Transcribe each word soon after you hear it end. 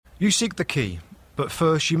You seek the key, but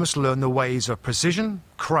first you must learn the ways of precision,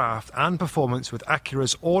 craft and performance with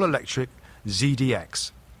Acura's all-electric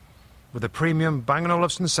ZDX. With a premium Bang &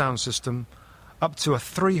 Olufsen sound system, up to a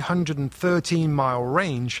 313-mile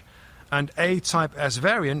range, and A-Type S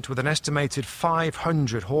variant with an estimated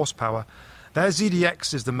 500 horsepower, their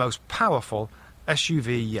ZDX is the most powerful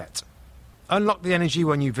SUV yet. Unlock the energy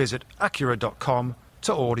when you visit Acura.com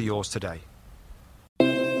to order yours today.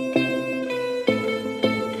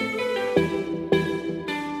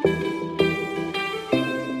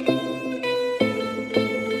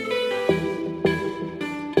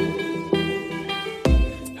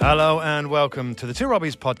 Hello and welcome to the Two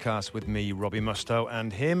Robbies podcast with me, Robbie Mustoe,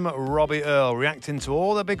 and him, Robbie Earle, reacting to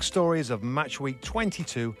all the big stories of match week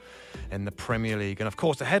 22 in the Premier League. And of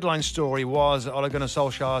course, the headline story was Ole Gunnar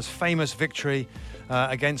Solskjaer's famous victory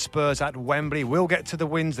against Spurs at Wembley. We'll get to the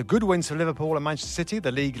wins, the good wins for Liverpool and Manchester City,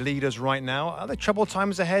 the league leaders right now. Are there troubled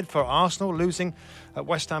times ahead for Arsenal losing at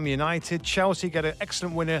West Ham United? Chelsea get an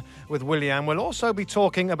excellent winner with Willian. We'll also be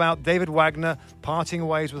talking about David Wagner parting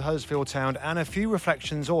ways with Huddersfield Town and a few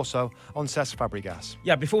reflections also on Cesc Fabregas.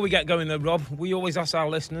 Yeah, before we get going though, Rob, we always ask our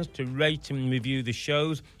listeners to rate and review the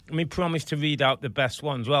shows, and we promise to read out the best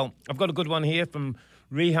ones. Well, I've got a good one here from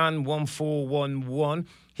Rehan1411.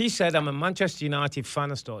 He said, I'm a Manchester United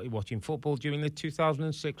fan. I started watching football during the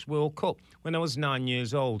 2006 World Cup when I was 9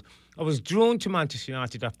 years old. I was drawn to Manchester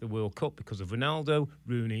United after the World Cup because of Ronaldo,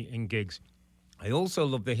 Rooney and Giggs. I also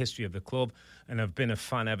love the history of the club and have been a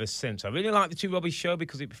fan ever since. I really like the Two Robbies show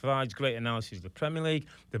because it provides great analysis of the Premier League.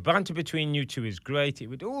 The banter between you two is great. It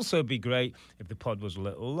would also be great if the pod was a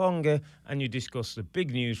little longer and you discuss the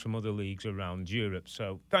big news from other leagues around Europe.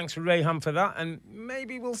 So thanks for Rayhan for that, and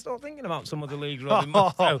maybe we'll start thinking about some other leagues. Robin.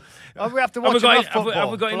 So, we have to watch enough football. Have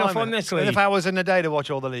we got enough on this league? Enough hours in a day to watch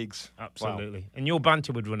all the leagues. Absolutely. Wow. And your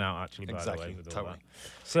banter would run out, actually, by the way. With all totally. That.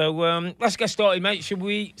 So let's get started, mate. Should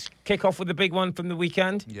we kick off with the big one from the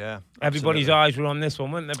weekend? Yeah. Everybody's eyes were on this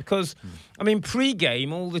one, weren't they? Because, I mean,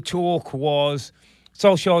 pre-game, all the talk was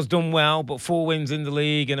Solskjaer's done well, but 4 wins in the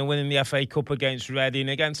league and a win in the FA Cup against Reading,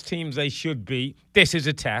 against teams they should beat. This is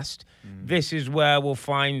a test. This is where we'll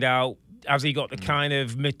find out, has he got the kind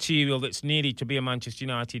of material that's needed to be a Manchester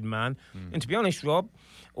United man? And to be honest, Rob,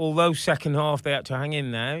 although second half they had to hang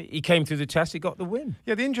in there, he came through the test, he got the win.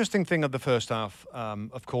 Yeah, the interesting thing of the first half,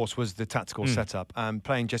 of course, was the tactical setup and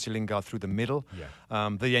playing Jesse Lingard through the middle. Yeah.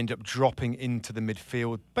 They end up dropping into the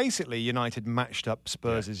midfield. Basically, United matched up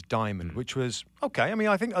Spurs' diamond, which was okay. I mean,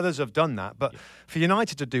 I think others have done that, but for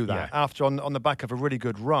United to do that after on the back of a really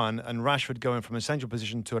good run and Rashford going from a central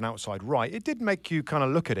position to an outside right, it did make you kind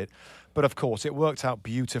of look at it. But of course, it worked out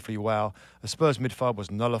beautifully well. The Spurs midfield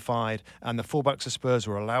was nullified, and the fullbacks of Spurs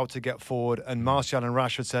were allowed to get forward. And Martial and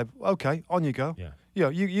Rashford said, "Okay, on you go. Yeah,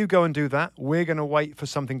 you go and do that. We're going to wait for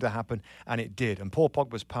something to happen," and it did. And Paul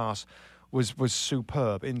Pogba's pass was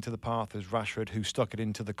superb into the path as Rashford, who stuck it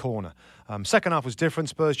into the corner. Second half was different.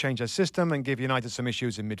 Spurs changed their system and gave United some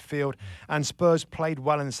issues in midfield. And Spurs played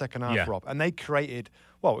well in the second half, Rob. And they created,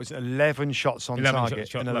 well, it was 11 shots on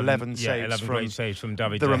target and 11 saves from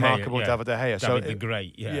David the De Gea, Remarkable David De Gea. David the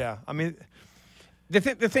Great, Yeah, I mean... The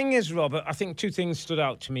thing is, Robert, I think 2 things stood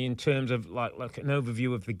out to me in terms of like an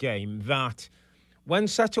overview of the game, that when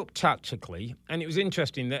set up tactically, and it was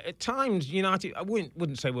interesting that at times United, I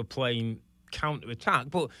wouldn't say we're playing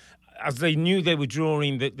counter-attack, but as they knew they were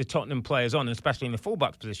drawing the Tottenham players on, especially in the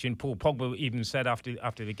fullback position, Paul Pogba even said after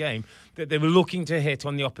the game that they were looking to hit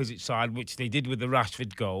on the opposite side, which they did with the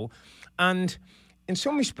Rashford goal. And in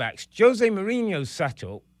some respects, Jose Mourinho's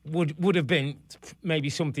setup would have been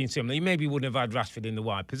maybe something similar. He maybe wouldn't have had Rashford in the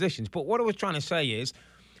wide positions. But what I was trying to say is,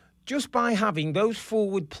 just by having those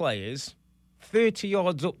forward players 30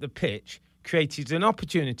 yards up the pitch created an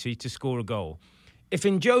opportunity to score a goal. If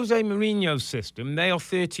in Jose Mourinho's system they are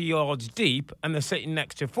 30 yards deep and they're sitting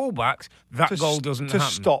next to fullbacks, that goal doesn't happen.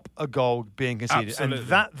 To stop a goal being conceded. Absolutely. And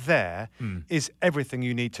that there is everything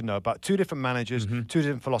you need to know about 2 different managers, 2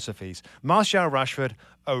 different philosophies. Martial and Rashford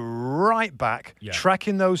are right back,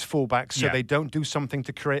 tracking those fullbacks so they don't do something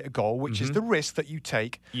to create a goal, which is the risk that you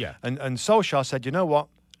take. Yeah. And Solskjaer said, you know what?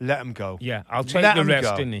 Let them go. Yeah, I'll take the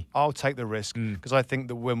risk, didn't he? I'll take the risk because I think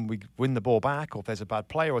that when we win the ball back or if there's a bad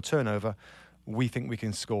play or a turnover, we think we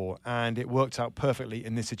can score. And it worked out perfectly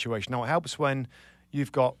in this situation. Now, it helps when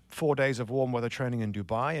you've got 4 days of warm weather training in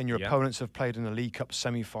Dubai and your opponents have played in a League Cup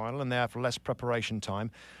semi-final and they have less preparation time.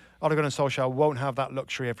 Ole Gunnar Solskjaer won't have that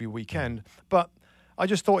luxury every weekend. But I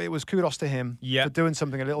just thought it was kudos to him for doing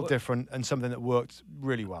something a little different and something that worked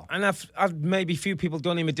really well. And I've maybe few people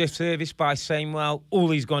done him a disservice by saying, well, all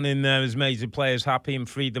he's gone in there has made the players happy and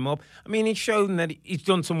freed them up. I mean, he's shown that he's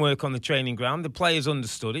done some work on the training ground. The players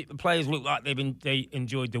understood it. The players looked like they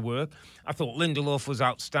enjoyed the work. I thought Lindelof was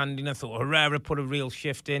outstanding. I thought Herrera put a real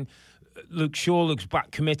shift in. Luke Shaw looks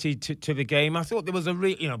back committed to the game. I thought there was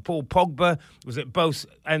Paul Pogba was at both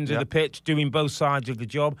ends of the pitch doing both sides of the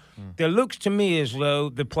job. There looks to me as though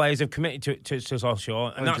the players have committed to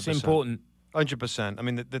Solskjaer, and 100%. That's important. 100%. I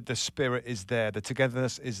mean, the spirit is there. The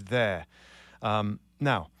togetherness is there.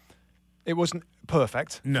 Now, it wasn't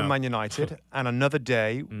perfect for Man United, and another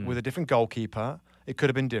day with a different goalkeeper. It could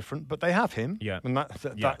have been different, but they have him. Yeah. And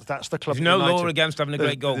that's the club. There's no law against having a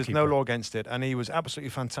great goalkeeper. There's no law against it. And he was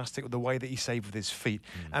absolutely fantastic with the way that he saved with his feet.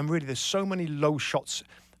 And really, there's so many low shots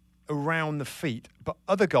around the feet, but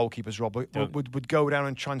other goalkeepers, Rob, would go down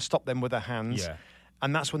and try and stop them with their hands. Yeah.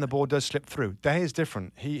 And that's when the ball does slip through. De Gea is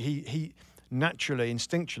different. He naturally,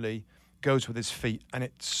 instinctually goes with his feet, and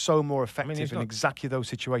it's so more effective in exactly those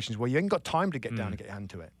situations where you ain't got time to get down and get your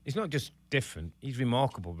hand to it. He's not just different, he's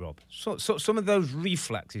remarkable, Rob. So some of those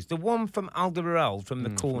reflexes, the one from Earle from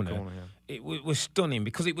the corner, it was stunning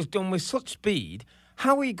because it was done with such speed.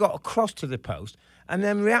 How he got across to the post and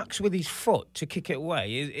then reacts with his foot to kick it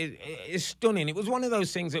away is stunning. It was one of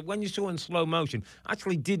those things that when you saw in slow motion,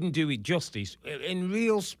 actually didn't do it justice. In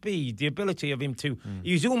real speed, the ability of him to...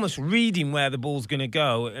 He's almost reading where the ball's going to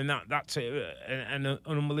go, and that's an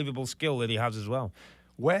unbelievable skill that he has as well.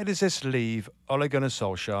 Where does this leave Ole Gunnar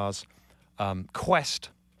Solskjaer's quest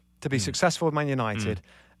to be successful with Man United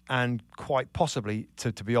and quite possibly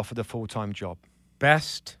to be offered a full-time job?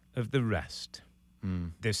 Best of the rest.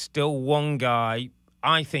 There's still one guy,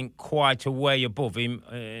 I think, quite a way above him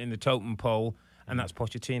in the totem pole, and that's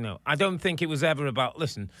Pochettino. I don't think it was ever about,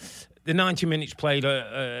 listen, the 90 minutes played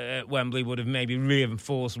at Wembley would have maybe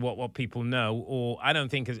reinforced what people know, or I don't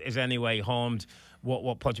think has any way harmed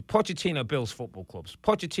what Pochettino builds football clubs.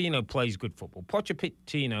 Pochettino plays good football.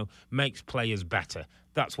 Pochettino makes players better.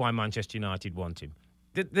 That's why Manchester United want him.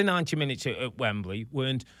 The 90 minutes at Wembley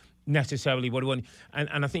weren't necessarily what he wanted.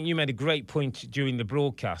 And I think you made a great point during the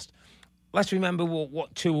broadcast. Let's remember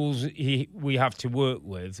what tools we have to work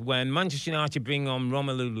with. When Manchester United bring on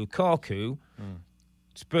Romelu Lukaku,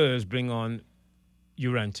 Spurs bring on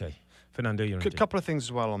Fernando Llorente. A couple of things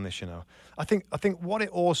as well on this, I think what it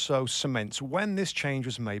also cements, when this change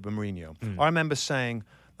was made by Mourinho, I remember saying,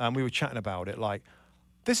 we were chatting about it, like,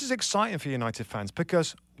 this is exciting for United fans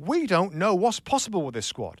because we don't know what's possible with this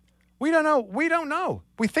squad. We don't know.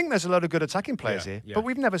 We think there's a lot of good attacking players here, but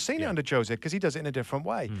we've never seen it under Jose because he does it in a different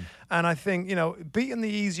way. And I think, beating the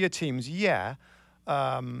easier teams,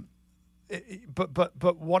 but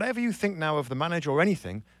whatever you think now of the manager or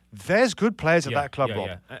anything, there's good players at that club,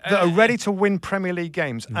 Rob, that are ready to win Premier League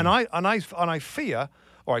games. And I feared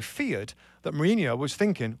that Mourinho was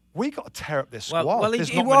thinking, we got to tear up this squad. Well,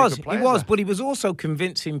 he was, but he was also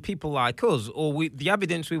convincing people like us, or the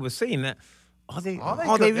evidence we were seeing that. Are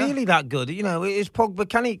they really that good? Is Pogba?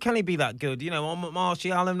 Can he be that good? On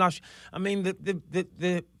Martial and Nash. I mean,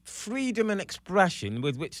 the freedom and expression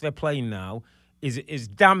with which they're playing now is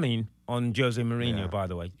damning on Jose Mourinho. By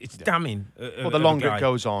the way, it's damning. Well, the longer it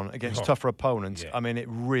goes on against tougher opponents, I mean, it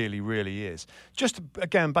really, really is. Just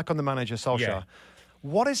again, back on the manager Solskjaer.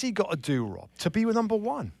 What has he got to do, Rob, to be with number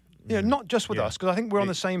one? Not just with us, because I think we're on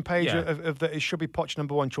the same page of that it should be Poch's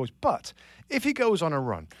number one choice. But if he goes on a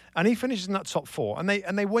run and he finishes in that top four and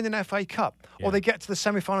they win an FA Cup or they get to the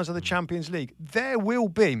semi-finals of the Champions League, there will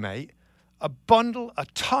be, mate, a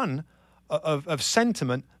ton of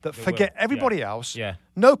sentiment that forget everybody else.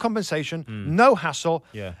 No compensation, no hassle.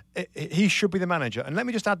 He should be the manager. And let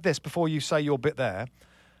me just add this before you say your bit there.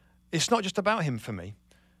 It's not just about him for me.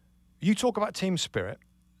 You talk about team spirit.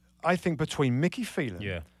 I think between Mickey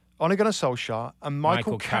Phelan, Ole Gunnar Solskjaer and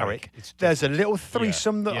Michael Carrick, there's a little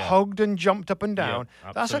threesome that hugged and jumped up and down.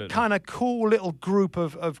 That's a kind of cool little group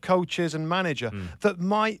of coaches and manager that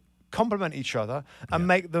might complement each other and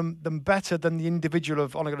make them better than the individual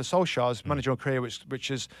of Ole Gunnar Solskjaer's managerial career, which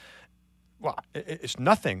is, well, it's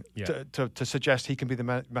nothing to suggest he can be the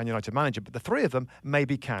Man United manager. But the three of them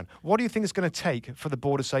maybe can. What do you think it's going to take for the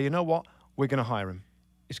board to say, you know what, we're going to hire him?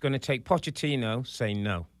 It's going to take Pochettino saying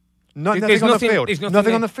no. Nothing on the field.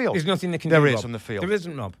 Nothing on the field. There's nothing that can there do, is Rob. on the field. There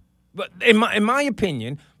isn't, Rob. But in my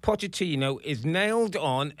opinion, Pochettino is nailed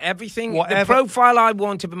on everything. The profile I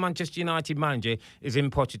want of a Manchester United manager is in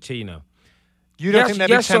Pochettino. You don't think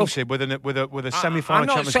they'll be tempted with a semi-final? I'm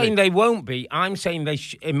not saying they won't be. I'm saying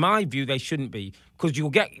in my view, they shouldn't be, because you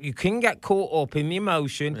can get caught up in the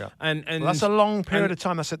emotion. Yeah. And that's a long period of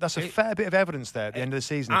time. That's a fair bit of evidence there at the end of the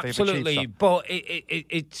season. Absolutely, but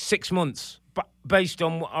it's 6 months based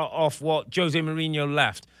on off what Jose Mourinho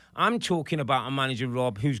left. I'm talking about a manager,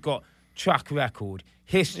 Rob, who's got track record,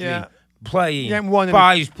 history, playing,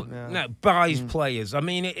 buys players. I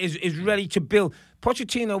mean, is ready to build.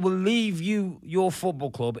 Pochettino will leave your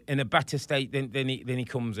football club in a better state than he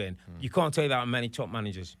comes in. You can't say that of many top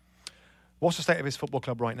managers. What's the state of his football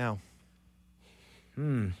club right now?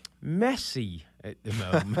 Messy at the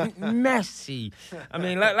moment. Messy. I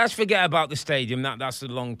mean, let's forget about the stadium. That's a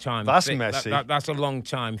long time. That's messy. That's a long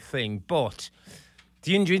time thing. But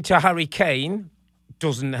the injury to Harry Kane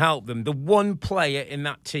doesn't help them. The one player in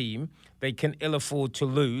that team they can ill afford to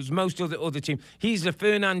lose. Most of the other teams, he's a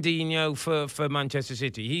Fernandinho for Manchester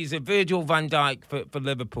City. He's a Virgil van Dijk for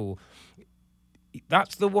Liverpool.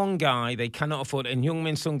 That's the one guy they cannot afford. And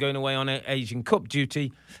Heung-min Son going away on Asian Cup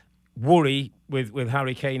duty, worry with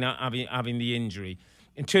Harry Kane having the injury.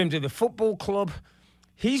 In terms of the football club,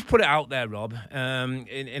 he's put it out there, Rob,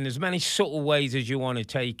 in as many subtle ways as you want to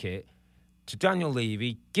take it, to Daniel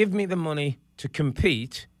Levy, give me the money to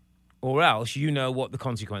compete, or else you know what the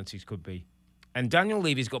consequences could be. And Daniel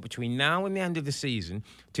Levy's got between now and the end of the season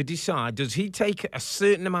to decide, does he take a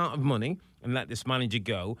certain amount of money and let this manager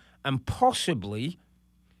go and possibly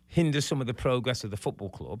hinder some of the progress of the football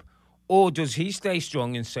club, or does he stay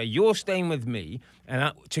strong and say, you're staying with me,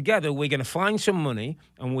 and together we're going to find some money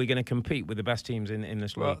and we're going to compete with the best teams in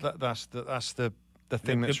this league? Well, that's the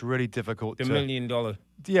thing that's really difficult. The $1 million.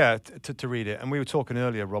 Yeah, to read it. And we were talking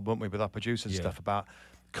earlier, Rob, weren't we, with our producers and stuff about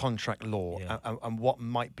contract law and what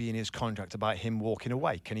might be in his contract about him walking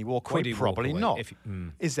away. Can he walk away? Probably not.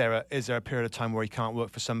 Is there a period of time where he can't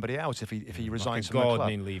work for somebody else if he resigns from the club?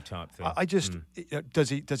 Gardening leave type thing. I just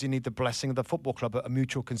does he need the blessing of the football club, a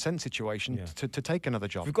mutual consent situation to take another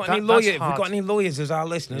job? If we've got any lawyers as our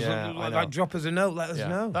listeners, drop us a note, let us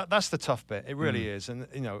know. That's the tough bit. It really is. And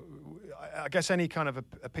I guess any kind of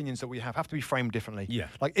opinions that we have to be framed differently. Yeah.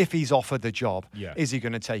 Like if he's offered the job, is he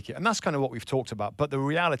going to take it? And that's kind of what we've talked about. But the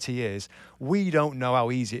reality is, we don't know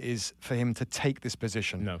how easy it is for him to take this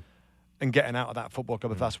position. No. And getting out of that football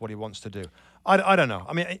club if that's what he wants to do. I don't know.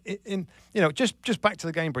 I mean, just back to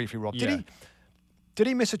the game briefly, Rob. Did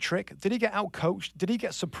he miss a trick? Did he get out-coached? Did he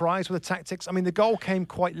get surprised with the tactics? I mean, the goal came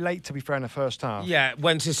quite late, to be fair, in the first half. Yeah,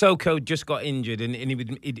 when Sissoko just got injured and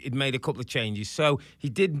he'd made a couple of changes. So he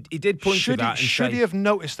did point to that. Should he have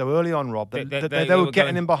noticed, though, early on, Rob, that they were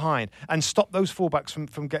getting him behind and stop those fullbacks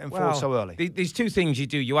from getting forward so early? There's two things you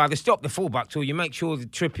do. You either stop the fullbacks or you make sure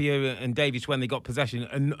that Trippier and Davies, when they got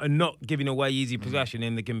possession, are not giving away easy possession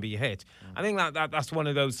and they can be hit. I think that's one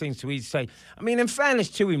of those things to easily say. I mean, in fairness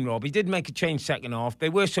to him, Rob, he did make a change second half. They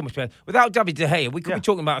were so much better. Without David De Gea, we could be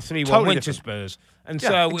talking about a 3-1 win to Spurs. And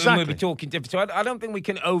we'd be talking different. So I don't think we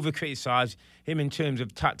can over-criticise him in terms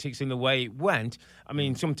of tactics and the way it went. I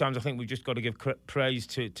mean, sometimes I think we've just got to give praise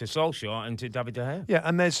to Solskjaer and to David De Gea. Yeah,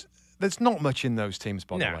 and there's not much in those teams,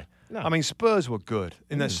 by the way. No. I mean, Spurs were good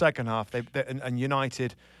in the second half, and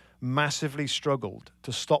United massively struggled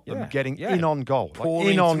to stop them getting in on goal.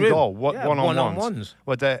 One-on-ones.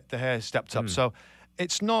 Where De Gea stepped up. So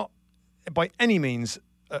it's not, by any means,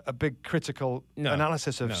 a big critical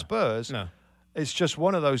analysis of Spurs. No. It's just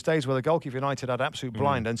one of those days where the goalkeeper United had absolute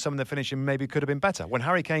blind and some of the finishing maybe could have been better. When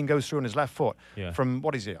Harry Kane goes through on his left foot from,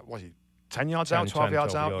 10 yards out, 12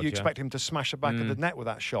 yards out, you expect him to smash it back at the net with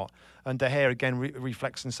that shot. And De Gea again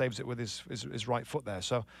reflects and saves it with his right foot there.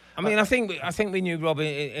 So I mean, I think we knew, Rob,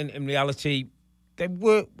 in reality,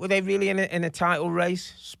 were they really in a title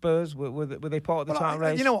race? Spurs were they part of the title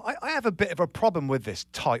race? I have a bit of a problem with this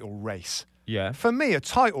title race. Yeah. For me, a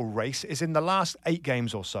title race is in the last 8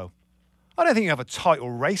 games or so. I don't think you have a title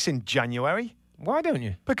race in January. Why don't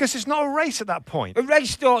you? Because it's not a race at that point. A race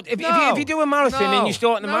starts if you do a marathon and you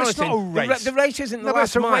start in the marathon. It's not a race. The race isn't the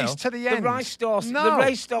last mile. It's a race to the end. The race starts at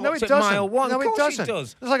mile 1. No, it doesn't. It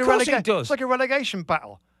It's does. like a relegation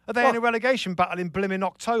battle. Are they in a relegation battle in blimmin'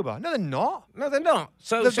 October? No, they're not. No, they're not.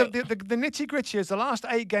 So the nitty-gritty is the last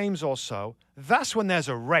 8 games or so. That's when there's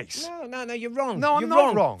a race. No, you're wrong. No, you're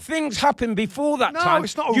not wrong. Things happen before that time. No,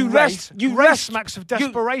 it's not a race. Race smacks of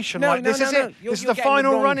desperation. This is it. This is the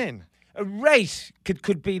final run-in. A race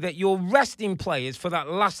could be that you're resting players for that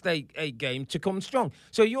last eight game to come strong.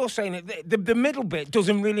 So you're saying that the middle bit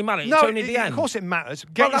doesn't really matter. It's only the end. Of course it matters.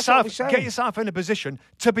 Get yourself in a position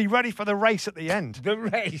to be ready for the race at the end. The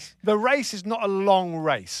race. The race is not a long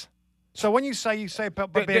race. So when you say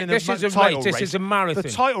about being this in is a title race. This is a marathon. The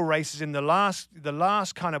title race is in the last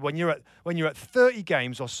kind of when you're at 30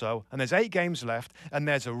 games or so, and there's 8 games left, and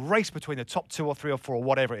there's a race between the top 2 or 3 or 4 or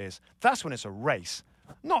whatever it is. That's when it's a race,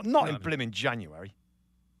 not in blimmin' January.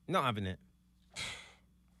 Not having it.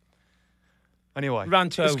 Anyway,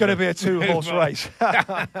 Rant it's over. going to be a 2-horse race.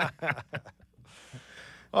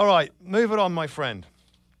 All right, moving on, my friend.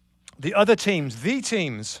 The teams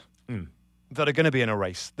that are going to be in a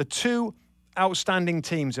race. The 2 outstanding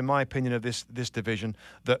teams, in my opinion, of this division.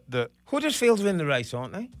 That Huddersfield are in the race,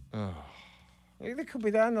 aren't they? Oh. They could be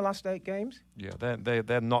there in the last 8 games. Yeah,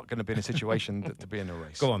 they're not going to be in a situation to be in a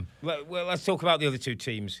race. Go on. Well, let's talk about the other 2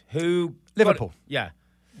 teams. Liverpool. Yeah.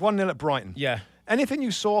 1-0 at Brighton. Yeah. Anything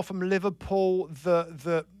you saw from Liverpool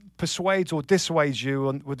that persuades or dissuades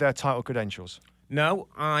you with their title credentials? No,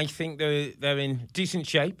 I think they're in decent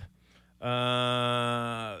shape.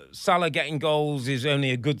 Salah getting goals is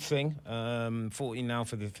only a good thing. 14 now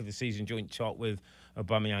for the season, joint top with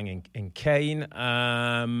Aubameyang and Kane.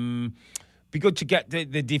 Be good to get the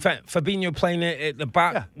defense. Fabinho playing it at the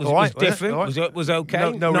back was different. Was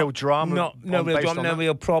okay. No real drama. No real drama. No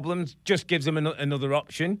real problems. Just gives them another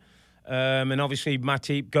option. And obviously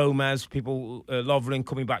Matip, Gomez, Lovren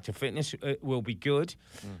coming back to fitness will be good.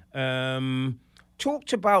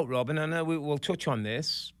 Talked about, Rob, and I know we'll touch on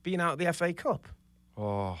this, being out of the FA Cup.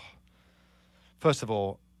 Oh, first of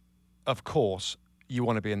all, of course, you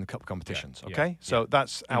want to be in the cup competitions, okay? So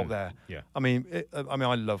that's out there. Yeah. I mean,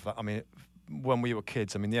 I love that. I mean, when we were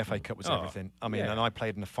kids, the FA Cup was everything. And I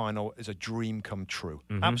played in the final as a dream come true.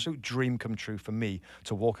 Mm-hmm. Absolute dream come true for me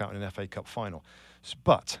to walk out in an FA Cup final.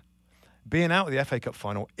 But being out of the FA Cup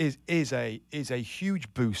final is a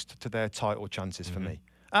huge boost to their title chances for me.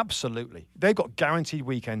 Absolutely. They've got guaranteed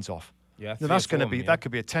weekends off. Yeah, that's going to be that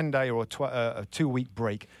could be a 10-day or a 2-week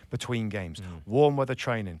break between games. Warm weather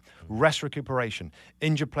training, rest recuperation,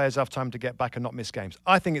 injured players have time to get back and not miss games.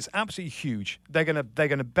 I think it's absolutely huge. They're going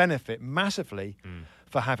to benefit massively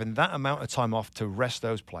for having that amount of time off to rest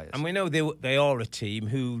those players. And we know they are a team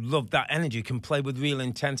who love that energy, can play with real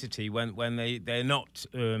intensity when they're not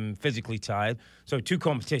physically tired. So 2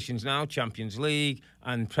 competitions now, Champions League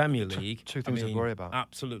and Premier League. Two things to worry about.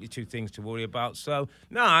 Absolutely 2 things to worry about. So,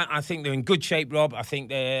 no, I think they're in good shape, Rob. I think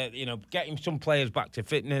they're, getting some players back to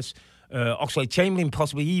fitness. Oxlade-Chamberlain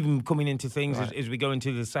possibly even coming into things as we go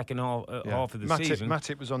into the second half of the season.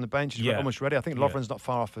 Matip was on the bench. He's almost ready. I think Lovren's not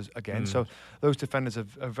far off again. So those defenders are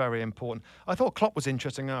very important. I thought Klopp was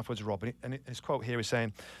interesting afterwards, Robbie, and his quote here is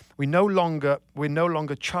saying, we're no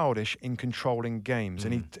longer childish in controlling games.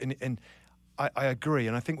 And I agree,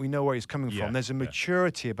 and I think we know where he's coming from. There's a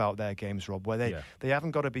maturity about their games, Rob, where they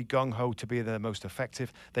haven't got to be gung-ho to be the most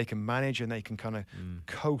effective. They can manage and they can kind of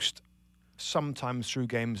coast sometimes through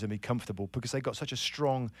games and be comfortable because they've got such a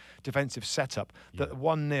strong defensive setup that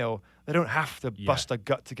 1-0, they don't have to bust their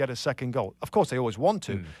gut to get a second goal. Of course, they always want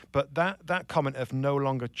to, but that comment of no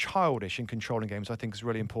longer childish in controlling games, I think is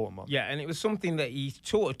really important, Mark. Yeah, and it was something that he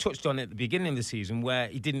sort of touched on at the beginning of the season where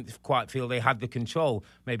he didn't quite feel they had the control,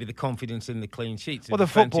 maybe the confidence in the clean sheets. Well, the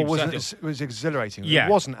football was exhilarating. Yeah. It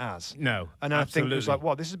wasn't as. No, and I think it was like,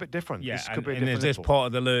 this is a bit different. Yeah, this could be a different there's part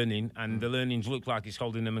of the learning, and the learnings look like it's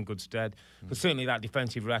holding them in good stead. But certainly that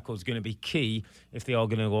defensive record is going to be key if they are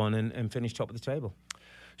going to go on and finish top of the table.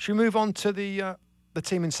 Should we move on to the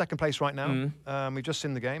team in second place right now? We've just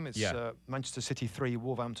seen the game. It's Manchester City 3,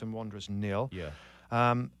 Wolverhampton Wanderers 0. Yeah.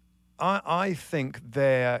 I think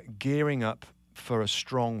they're gearing up for a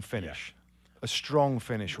strong finish. A strong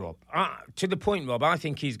finish, Rob. To the point, Rob, I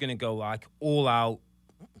think he's going to go all out,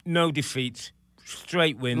 no defeats,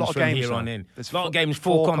 straight wins from here on in. There's a lot of games,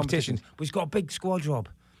 4 competitions. But he's got a big squad, Rob.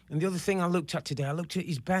 And the other thing I looked at today, I looked at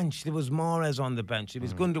his bench. There was Mahrez on the bench. There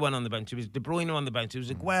was Gundogan on the bench. There was De Bruyne on the bench. There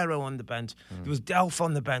was Aguero on the bench. There was Delph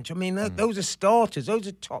on the bench. I mean, those are starters. Those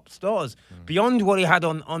are top stars. Beyond what he had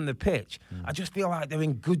on the pitch, I just feel like they're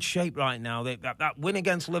in good shape right now. That win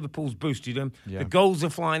against Liverpool's boosted them. Yeah. The goals are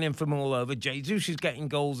flying in from all over. Jesus is getting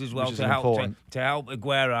goals as well to help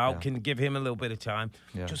Aguero out, can give him a little bit of time.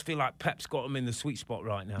 Yeah. Just feel like Pep's got him in the sweet spot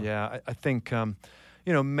right now. Yeah, I think,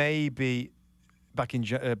 maybe back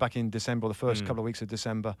in December, the first couple of weeks of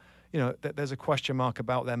December, there's a question mark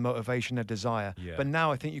about their motivation, their desire. Yeah. But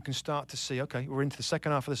now I think you can start to see, okay, we're into the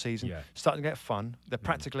second half of the season, starting to get fun. They're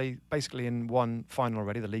basically in one final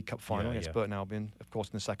already, the League Cup final against Burton Albion, of course,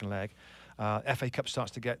 in the second leg. FA Cup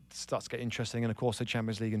starts to get interesting, and of course the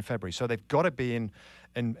Champions League in February. So they've got to be in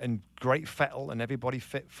great fettle and everybody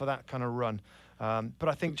fit for that kind of run. But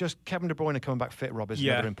I think just Kevin De Bruyne coming back fit, Rob, is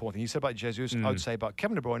another important thing. You said about Jesus, I would say about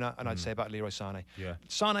Kevin De Bruyne, and I'd say about Leroy Sané. Yeah.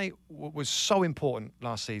 Sané was so important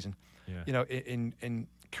last season, in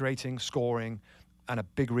creating, scoring, and a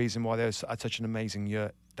big reason why they're had such an amazing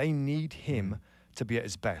year. They need him to be at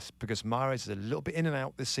his best because Mahrez is a little bit in and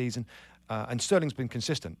out this season. And Sterling's been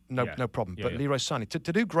consistent, no problem. But Leroy Sané, to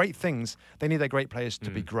do great things, they need their great players to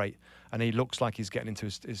be great. And he looks like he's getting into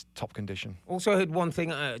his top condition. Also, I heard one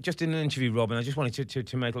thing just in an interview, Rob, and I just wanted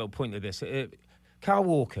to make a little point of this. Kyle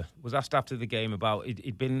Walker was asked after the game about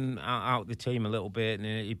he'd been out the team a little bit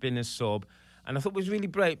and he'd been a sub. And I thought it was really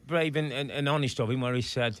brave and honest of him where he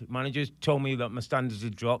said, managers told me that my standards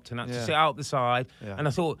had dropped and I had to sit out the side. Yeah. And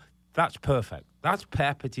I thought, that's perfect. That's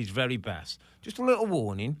Pep at his very best. Just a little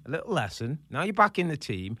warning, a little lesson. Now you're back in the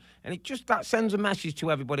team. And that sends a message to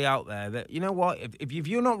everybody out there that, you know what, if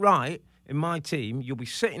you're not right in my team, you'll be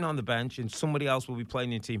sitting on the bench and somebody else will be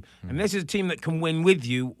playing your team. And this is a team that can win with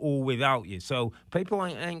you or without you. So people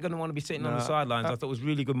ain't going to want to be sitting on the sidelines. I thought it was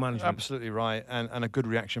really good management. Absolutely right. And a good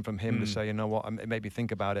reaction from him to say, you know what, it made me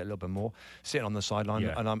think about it a little bit more. Sitting on the sideline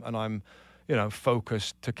and I'm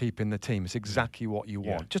focused to keep in the team. It's exactly what you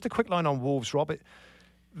want. Just a quick line on Wolves, Rob.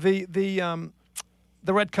 The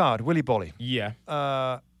red card, Willy Bolly. Yeah.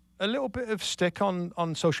 A little bit of stick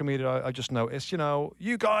on social media. I just noticed.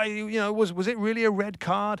 You guys. Was it really a red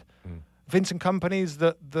card? Vincent Kompany's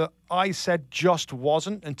that I said just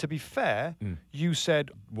wasn't. And to be fair, you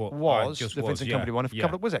said was the Vincent Kompany one. A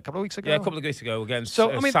couple of weeks ago? Yeah, a couple of weeks ago against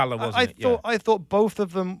Salah, wasn't it? I thought both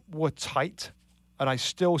of them were tight. And I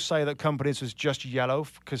still say that Kompany's was just yellow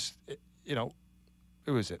because,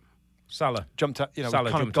 who is it? Salah. Jumped out,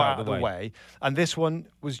 Salah kind of got out of the way. And this one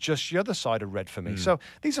was just the other side of red for me. So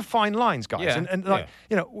these are fine lines, guys.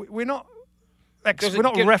 Yeah. We're not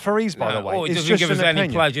referees, by the way. It doesn't give us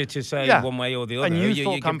any pleasure to say one way or the other. And you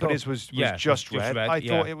thought Kompany's was just red. I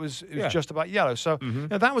thought it was just about yellow. So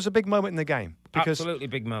that was a big moment in the game. Absolutely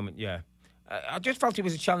big moment, yeah. I just felt it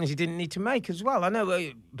was a challenge he didn't need to make as well. I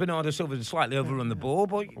know Bernardo Silva slightly overrun the ball,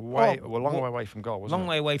 but a long way away from goal, wasn't it? Long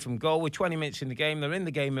way away from goal. We're 20 minutes in the game. They're in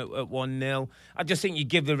the game at 1-0. I just think you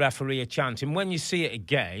give the referee a chance. And when you see it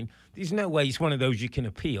again, there's no way he's one of those you can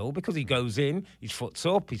appeal because he goes in, his foot's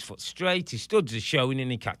up, his foot's straight, his studs are showing, and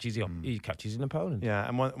he catches an opponent. Yeah,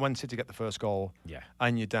 and when City get the first goal,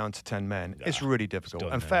 and you're down to 10 men, it's really difficult.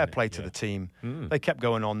 And fair play to the team. They kept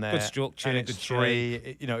going on there. Good structure, and it's good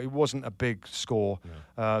 3. It wasn't a big score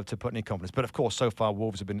to put any confidence. But of course, so far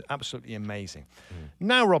Wolves have been absolutely amazing.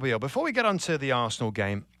 Now, Robbie, before we get on to the Arsenal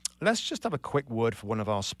game, let's just have a quick word for one of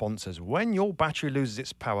our sponsors. When your battery loses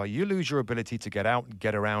its power, you lose your ability to get out,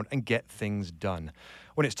 get around, and get things done.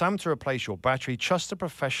 When it's time to replace your battery, trust the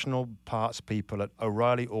professional parts people at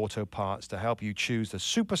O'Reilly Auto Parts to help you choose the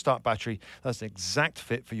Superstart battery that's the exact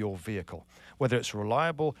fit for your vehicle. Whether it's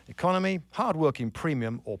reliable economy, hard-working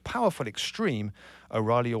premium, or powerful extreme,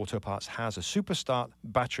 O'Reilly Auto Parts has a Superstart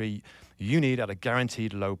battery you need at a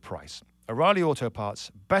guaranteed low price. O'Reilly Auto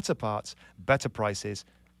Parts, better prices,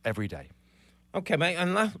 every day. Okay, mate,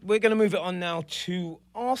 and we're going to move it on now to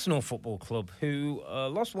Arsenal Football Club, who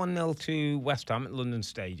lost 1-0 to West Ham at London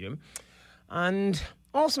Stadium. And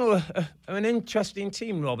Arsenal are an interesting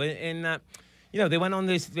team, Rob, in that, they went on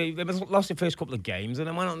this, they lost the first couple of games, and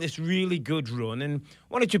they went on this really good run. And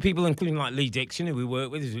one or two people, including like Lee Dixon, who we work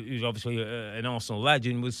with, who's obviously an Arsenal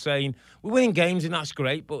legend, was saying, we're winning games and that's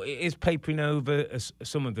great, but it is papering over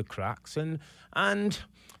some of the cracks. And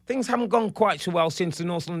things haven't gone quite so well since the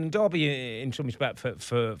North London derby, in some respect,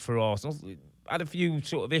 for Arsenal. Had a few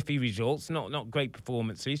sort of iffy results, not great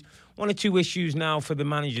performances. One or two issues now for the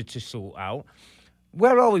manager to sort out.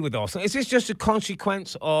 Where are we with Arsenal? Is this just a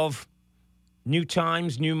consequence of new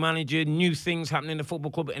times, new manager, new things happening in the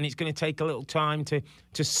football club, and it's going to take a little time to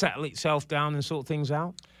settle itself down and sort things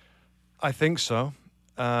out? I think so.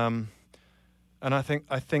 And I think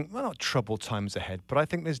well, not troubled times ahead, but I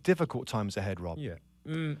think there's difficult times ahead, Rob. Yeah.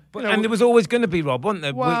 And there was always going to be, Rob, wasn't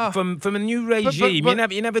there? Well, from a new regime,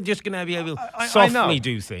 but you're never just going to be able to softly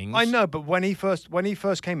do things. I know, but when he first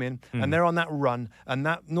came in, and they're on that run, and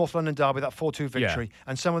that North London derby, that 4-2 victory,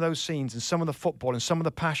 and some of those scenes, and some of the football, and some of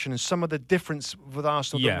the passion, and some of the difference with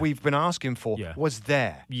Arsenal that we've been asking for was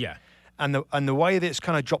there. Yeah. And the way that it's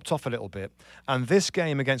kind of dropped off a little bit, and this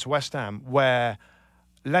game against West Ham, where,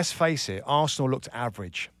 let's face it, Arsenal looked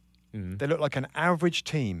average. They looked like an average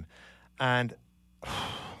team, and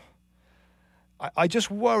I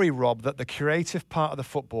just worry, Rob, that the creative part of the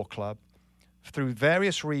football club, through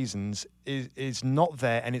various reasons, is not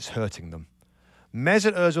there and it's hurting them.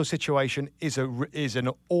 Mesut Ozil's situation is an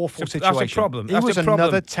awful situation. That's a problem. It was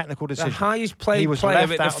another technical decision. The highest player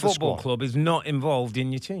at the football club is not involved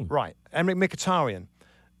in your team. Right. Emre Mkhitaryan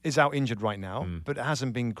is out injured right now, but it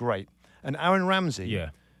hasn't been great. And Aaron Ramsey,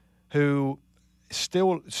 who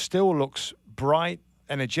still looks bright,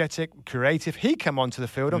 energetic, creative. He came onto the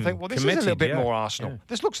field and think, well, this is a little bit more Arsenal. Yeah.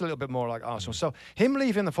 This looks a little bit more like Arsenal. So him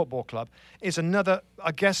leaving the football club is another,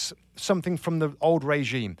 I guess, something from the old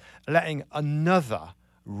regime, letting another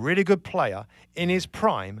really good player in his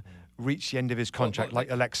prime reach the end of his contract,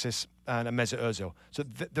 like Alexis and Mesut Ozil. So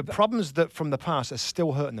the problems that from the past are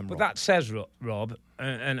still hurting them. But that says, Rob,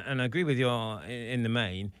 and I agree with you in the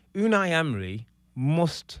main, Unai Emery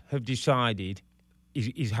must have decided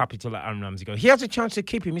he's happy to let Aaron Ramsey go. He has a chance to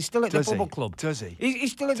keep him. He's still at the football club. Does he?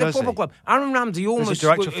 He's still at the football club. Aaron Ramsey almost... He's a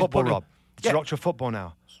director of football, Rob. Director of football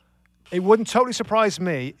now. It wouldn't totally surprise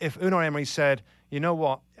me if Unai Emery said, you know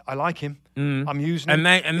what, I like him. I'm using him.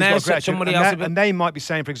 And they might be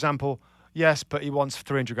saying, for example, yes, but he wants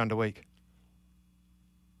 300 grand a week.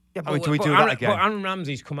 Yeah, do we do that again? But Aaron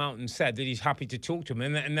Ramsey's come out and said that he's happy to talk to him,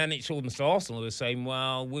 and then it's almost Arsenal who are saying,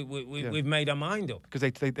 well, we've made our mind up. Because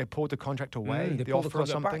they pulled the contract away, the offer or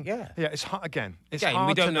something. Back, it's hard, again. It's hard hard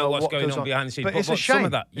we don't to know what's going on behind the scenes. But it's a shame. Some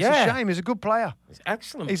of that, It's a shame. He's a good player. He's an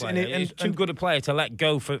excellent player. He's too good a player to let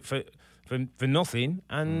go for nothing,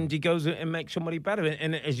 and he goes and makes somebody better.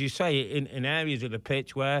 And as you say, in areas of the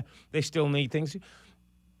pitch where they still need things.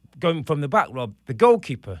 Going from the back, Rob, the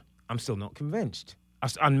goalkeeper, I'm still not convinced.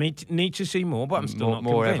 I need to see more, but I'm still not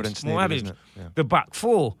convinced. More evidence. Yeah. The back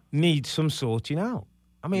four needs some sorting out.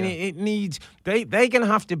 I mean, it needs... They're going to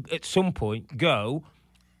have to, at some point, go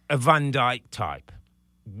a Van Dijk type.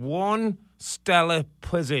 One stellar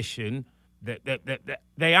position that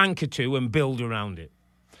they anchor to and build around it.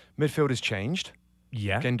 Midfield has changed.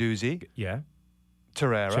 Yeah. Guendouzi. Yeah.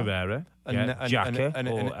 Torreira.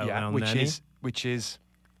 Xhaka. Which is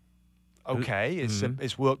okay.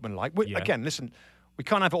 It's workmanlike. Again, listen, we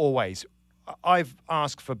can't have it always. I've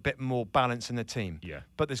asked for a bit more balance in the team. Yeah.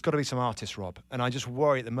 But there's got to be some artists, Rob. And I just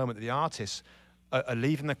worry at the moment that the artists are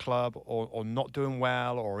leaving the club or not doing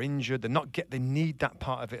well or injured. They need that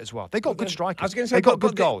part of it as well. They got good strikers. I was going to say they got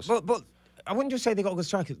good goals. But I wouldn't just say they got good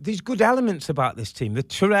strikers. There's good elements about this team. The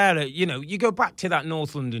Torreira, you go back to that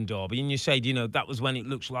North London derby and you say, that was when it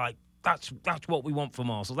looks like that's what we want from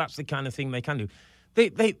Arsenal. That's the kind of thing they can do.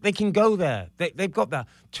 They can go there. They've got that.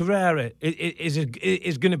 Torreira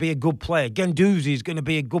is going to be a good player. Guendouzi is going to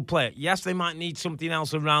be a good player. Yes, they might need something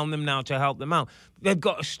else around them now to help them out. They've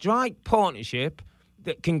got a strike partnership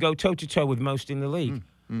that can go toe-to-toe with most in the league.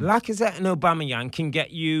 Lacazette and Aubameyang can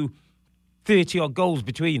get you 30-odd goals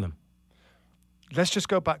between them. Let's just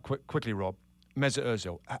go back quickly, Rob. Mesut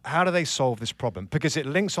Ozil. How do they solve this problem? Because it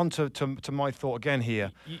links on to my thought again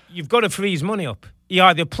here. You've got to freeze money up. You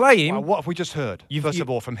either play him... Well, what have we just heard, first of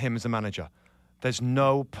all, from him as a manager? There's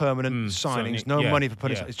no permanent signings, no money for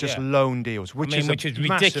putting... It's just loan deals, which is massive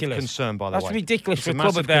ridiculous concern, by the way. That's ridiculous for a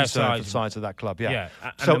club of their size. For the size of that club, yeah.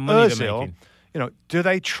 So Ozil, do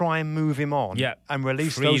they try and move him on and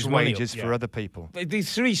release those wages for other people?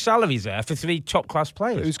 There's 3 salaries there for 3 top-class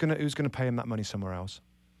players. But who's going to pay him that money somewhere else?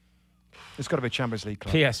 It's got to be a Champions League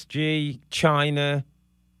club. PSG, China,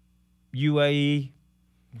 UAE.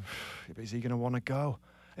 Is he going to want to go?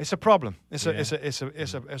 It's a problem. It's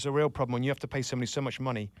a real problem when you have to pay somebody so much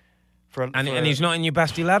money and he's not in your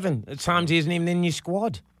best 11. At times he isn't even in your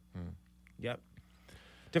squad. Yep.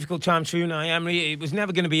 Difficult times for Unai Emery. It was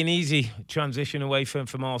never going to be an easy transition away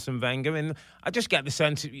from Arsene Wenger. And I just get the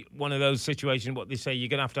sense one of those situations, what they say, you're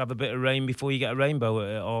going to have a bit of rain before you get a rainbow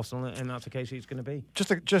at Arsenal, and that's the case it's going to be.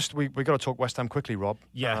 We've got to talk West Ham quickly, Rob.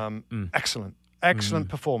 Yeah. Excellent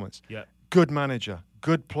performance. Yeah. Good manager,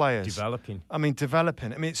 good players. Developing.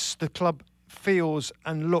 It's the club feels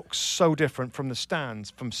and looks so different from the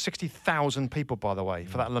stands, from 60,000 people, by the way,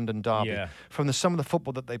 for that London derby, from some of the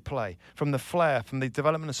football that they play, from the flair, from the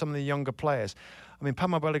development of some of the younger players. I mean,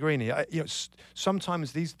 Palma Pellegrini,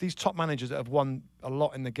 sometimes these top managers that have won a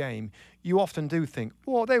lot in the game, you often do think,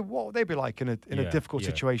 what would they be like in a difficult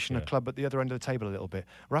situation, a club at the other end of the table a little bit.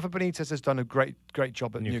 Rafa Benitez has done a great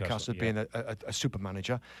job at Newcastle being a super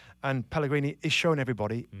manager, and Pellegrini is showing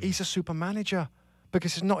everybody he's a super manager.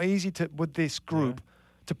 Because it's not easy with this group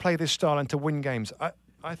to play this style and to win games.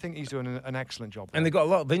 I think he's doing an excellent job. And they've got a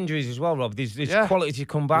lot of injuries as well, Rob. There's quality to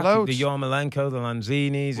come back. Loads. The Yarmolenko, the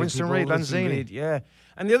Lanzinis. Winston Reid, Lanzini. Yeah.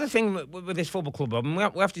 And the other thing with this football club, Rob, and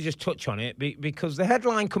we have to just touch on it, because the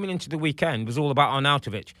headline coming into the weekend was all about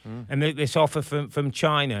Arnautovic and this offer from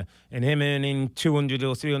China and him earning $200,000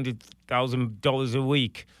 or $300,000 a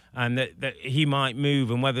week. And that he might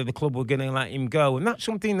move, and whether the club were going to let him go. And that's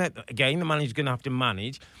something that, again, the manager's going to have to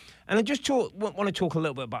manage. And I just want to talk a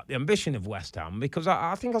little bit about the ambition of West Ham, because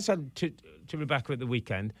I think I said to Rebecca at the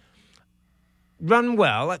weekend, run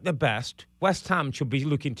well at the best, West Ham should be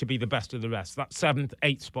looking to be the best of the rest. That 7th,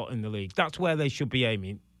 8th spot in the league. That's where they should be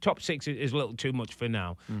aiming. top 6 is a little too much for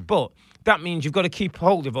now. But that means you've got to keep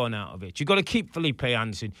hold of Arnautovic. You've got to keep Felipe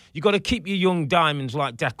Anderson. You've got to keep your young diamonds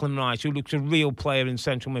like Declan Rice, who looks a real player in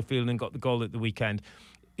central midfield and got the goal at the weekend.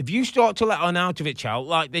 If you start to let Arnautovic out,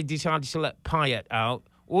 like they decided to let Payet out,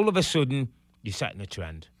 all of a sudden, you're setting a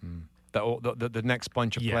trend. The next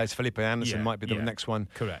bunch of players, Felipe Anderson might be the next one.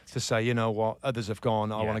 Correct. To say, you know what, others have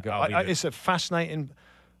gone, I want to go. It's a fascinating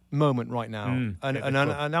moment right now. And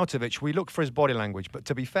Arnautovic, we look for his body language, but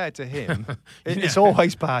to be fair to him, it's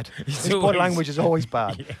always bad. His body language is always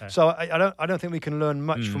bad. So I don't think we can learn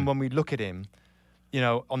much from when we look at him, you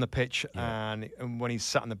know, on the pitch and when he's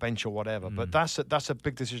sat on the bench or whatever. But that's a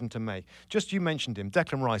big decision to make. Just you mentioned him,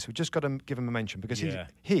 Declan Rice. We just got to give him a mention because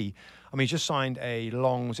he's just signed a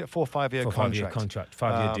long, was it 4 or 5 year contract?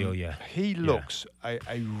 5-year deal. Yeah. He looks a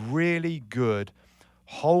really good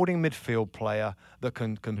holding midfield player that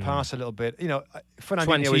can pass a little bit. You know, Fernandinho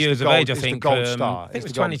 20 years of age, I think. The gold star. I think it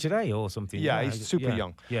was 20 today or something. Yeah, he's super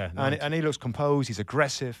young. Yeah, and he looks composed. He's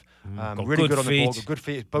aggressive. Really good on the ball. Got good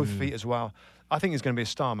feet, both feet as well. I think he's going to be a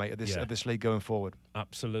star, mate, at this league going forward.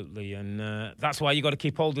 Absolutely, and that's why you got to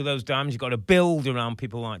keep hold of those diamonds. You've got to build around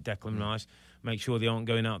people like Declan Rice. Make sure they aren't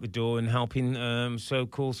going out the door and helping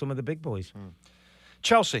so-called some of the big boys.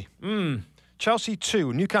 Chelsea. Chelsea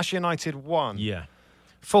 2, Newcastle United 1. Yeah.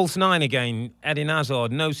 False 9 again, Eden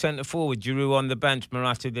Hazard, no centre-forward. Giroud on the bench.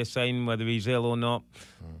 Morata, they're saying whether he's ill or not.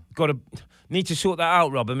 Need to sort that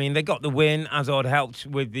out, Rob. I mean, they got the win. Hazard helped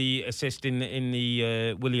with the assist in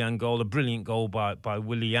the Willian goal, a brilliant goal by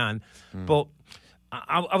Willian. But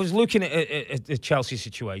I was looking at the Chelsea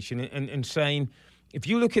situation and saying, if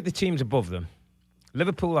you look at the teams above them,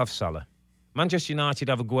 Liverpool have Salah, Manchester United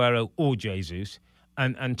have Aguero or Jesus,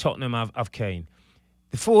 and Tottenham have Kane.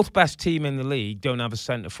 The fourth best team in the league don't have a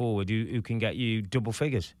centre-forward who can get you double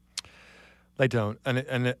figures. They don't,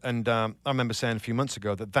 and I remember saying a few months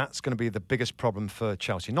ago that's going to be the biggest problem for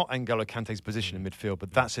Chelsea. Not N'Golo Kante's position in midfield,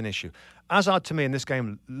 but that's an issue. Hazard, to me, in this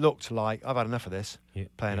game looked like I've had enough of this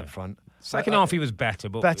playing up front. Second half he was better,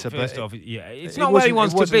 but first half, it's not where he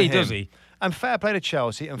wants to be, does he? And fair play to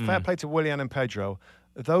Chelsea, and fair play to Willian and Pedro.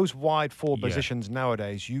 Those wide forward positions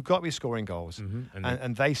nowadays, you've got to be scoring goals,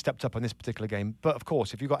 and they stepped up in this particular game. But of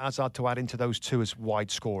course, if you've got Hazard to add into those two as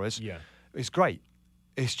wide scorers, it's great.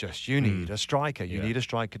 It's just you need a striker. You need a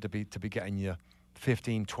striker to be getting you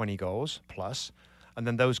 15, 20 goals plus, and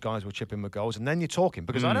then those guys will chip in with goals, and then you're talking.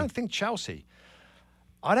 Because I don't think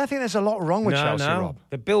there's a lot wrong with Chelsea, Rob.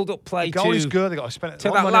 The build-up play the goal is good. They got to spend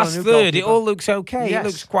to that last third. It all looks okay. Yes. It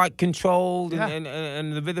looks quite controlled,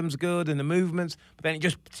 and the rhythm's good, and the movements. But then it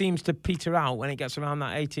just seems to peter out when it gets around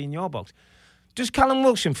that 18-yard box. Does Callum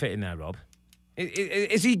Wilson fit in there, Rob?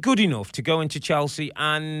 Is he good enough to go into Chelsea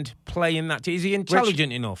and play in that team? Is he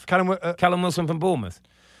intelligent enough? Callum Wilson from Bournemouth.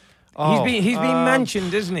 He's been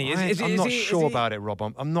mentioned, isn't he? I'm not sure about it, Rob.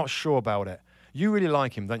 I'm not sure about it. You really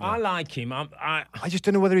like him, don't you? I like him. I just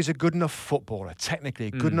don't know whether he's a good enough footballer, technically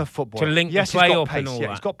a good enough footballer. To link the play up and all that.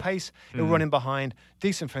 He's got pace. He'll run in behind.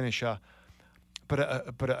 Decent finisher. But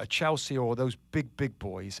at Chelsea or those big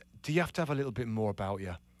boys, do you have to have a little bit more about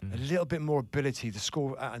you? A little bit more ability to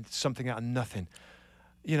score something out of nothing.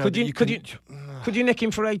 You know, could you nick him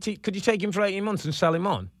for 80? Could you take him for 18 months and sell him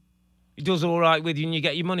on? He does all right with you, and you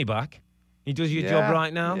get your money back. He does your job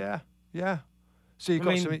right now. Yeah. So you've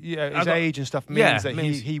got his age and stuff means that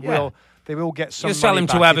he will. They will get some. You'll sell him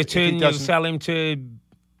back to Everton. if you'll sell him to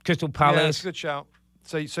Crystal Palace. Yeah, that's a good shout.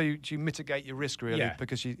 So you mitigate your risk really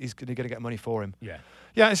because he's going to get money for him. Yeah.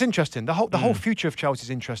 It's interesting. The whole future of Chelsea is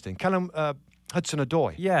interesting. Callum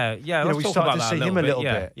Hudson-Odoi. Yeah. We started to see him a little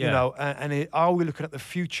bit. You know, and are we looking at the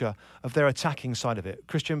future of their attacking side of it?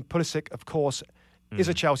 Christian Pulisic, of course, is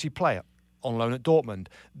a Chelsea player on loan at Dortmund.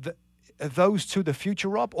 Are those two the future,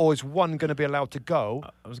 Rob, or is one going to be allowed to go?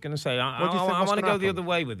 I was going to say, I want to go the other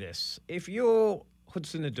way with this. If you're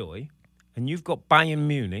Hudson-Odoi and you've got Bayern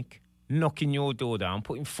Munich knocking your door down,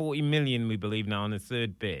 putting 40 million, we believe now, on a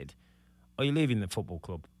third bid, are you leaving the football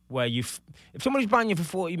club? Where if somebody's buying you for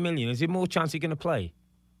 40 million, is there more chance you're going to play?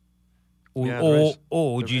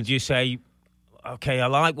 Or do you just say, okay, I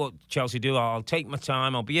like what Chelsea do. I'll take my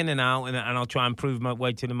time. I'll be in and out, and I'll try and prove my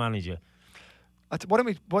way to the manager.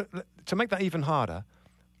 To make that even harder,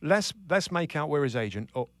 let's make out we're his agent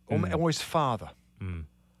or his father.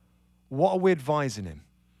 What are we advising him?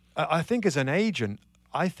 I think as an agent,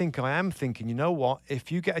 I am thinking, you know what?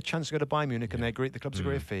 If you get a chance to go to Bayern Munich and the clubs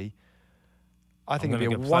agree a fee, I think it'd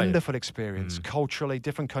be a wonderful experience. Culturally,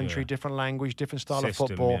 different country, different language, different style of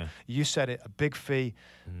football. Yeah. You said it, a big fee.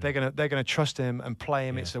 They're gonna trust him and play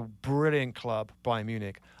him. It's a brilliant club, Bayern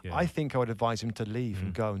Munich. I think I would advise him to leave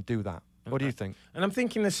and go and do that. What do you think? And I'm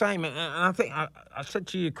thinking the same. And I think I said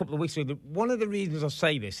to you a couple of weeks ago that one of the reasons I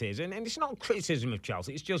say this is, and it's not criticism of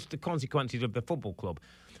Chelsea, it's just the consequences of the football club.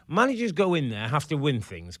 Managers go in there, have to win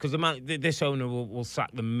things, because this owner will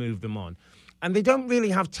sack them, move them on. And they don't really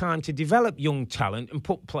have time to develop young talent and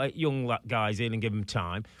put young guys in and give them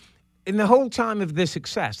time. In the whole time of their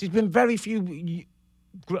success, there's been very few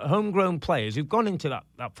homegrown players who've gone into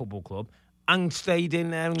that football club and stayed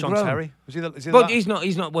in there and John grown. Terry? But he's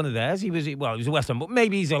not one of theirs. He was a West Ham, but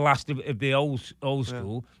maybe he's the last of the old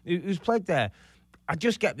school who's played there. I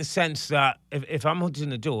just get the sense that if I'm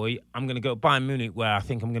Hudson-Odoi, I'm going to go to Bayern Munich, where I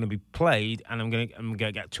think I'm going to be played, and I'm going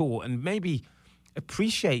to get taught and maybe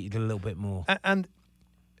appreciated a little bit more. And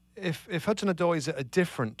if Hudson-Odoi is at a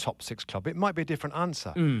different top 6 club, it might be a different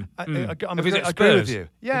answer. I agree with you.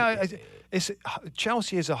 Yeah,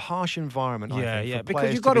 Chelsea is a harsh environment. I think, for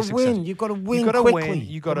because you've got to win. You've got to win quickly.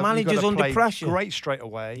 You've got to managers under play pressure. Great straight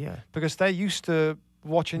away. Because they're used to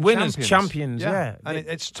watching winners, champions. Yeah. And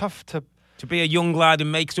it's tough to be a young lad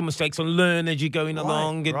and make some mistakes and learn as you're going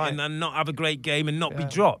along and not have a great game and not be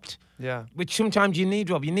dropped. Yeah. Which sometimes you need,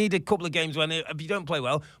 Rob. You need a couple of games when if you don't play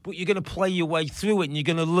well, but you're going to play your way through it and you're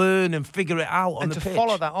going to learn and figure it out on the pitch. And to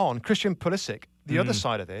follow that on, Christian Pulisic, the other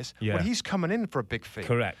side of this, well, he's coming in for a big fee.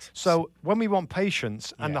 Correct. So when we want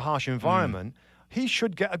patience and the harsh environment, he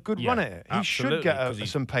should get a good run at it. He should get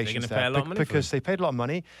some patience there because they paid a lot of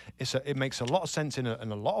money. It makes a lot of sense in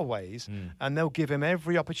a lot of ways, and they'll give him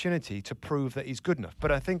every opportunity to prove that he's good enough.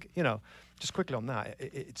 But I think, just quickly on that,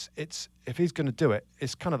 it's if he's going to do it,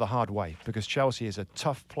 it's kind of the hard way, because Chelsea is a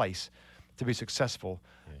tough place to be successful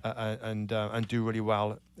and do really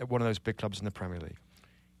well at one of those big clubs in the Premier League.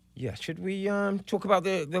 Yeah, should we talk about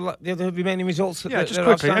the other remaining results? Yeah, just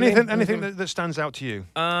quickly. Anything that stands out to you?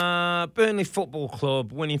 Burnley Football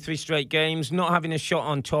Club winning 3 straight games, not having a shot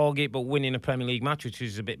on target, but winning a Premier League match, which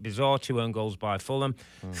is a bit bizarre. 2 own goals by Fulham.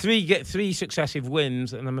 3 successive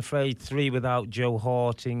wins, and I'm afraid 3 without Joe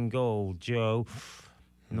Hart in goal. Joe,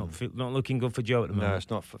 not looking good for Joe at the moment. No, it's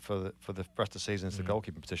not for the rest of the season. It's the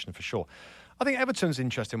goalkeeping position for sure. I think Everton's an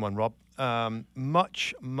interesting one, Rob.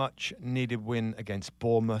 Much needed win against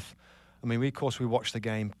Bournemouth. I mean, we watched the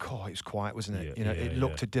game. God, it was quiet, wasn't it? It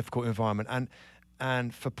looked a difficult environment,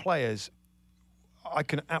 and for players, I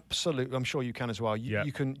can absolutely, I'm sure you can as well.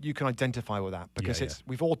 You can identify with that, because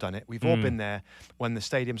we've all done it. We've all been there when the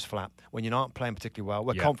stadium's flat, when you're not playing particularly well,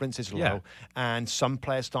 where confidence is low, and some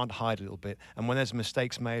players start to hide a little bit. And when there's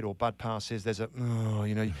mistakes made or bad passes, there's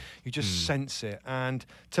you just sense it. And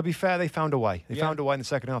to be fair, they found a way. They found a way in the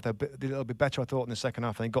second half. They're a little bit better, I thought, in the second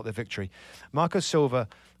half, and they got the victory. Marco Silva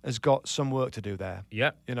has got some work to do there.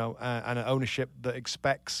 Yeah, and an ownership that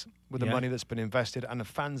expects, with the money that's been invested, and the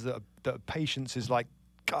fans that patience is like,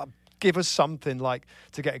 God, give us something like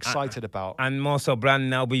to get excited about. And Marcel Brand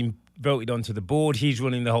now being voted onto the board. He's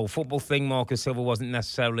running the whole football thing. Marcus Silva wasn't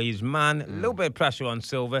necessarily his man. A little bit of pressure on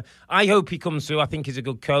Silva. I hope he comes through. I think he's a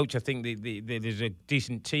good coach. I think there's a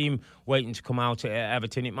decent team waiting to come out at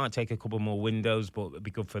Everton. It might take a couple more windows, but it'd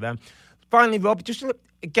be good for them. Finally, Rob, just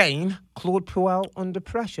again, Claude Puel under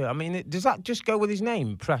pressure. I mean, does that just go with his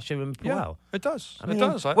name, pressure and Puel? Yeah, it does. It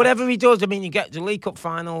does. Whatever he does, I mean, you get the League Cup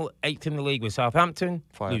final, 8th in the league with Southampton,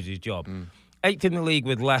 lose his job. 8th in the league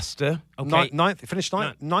with Leicester. Okay. Ninth, finished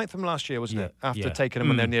ninth from last year, wasn't it? After taking them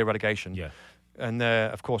when they're near relegation. Yeah. And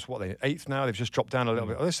of course, what are they? 8th now. They've just dropped down a little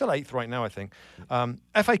bit. They're still 8th right now, I think.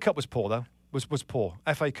 FA Cup was poor, though. Was poor.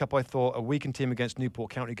 FA Cup, I thought, a weakened team against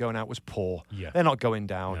Newport County going out was poor. Yeah. They're not going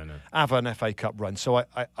down. No. Have an FA Cup run. So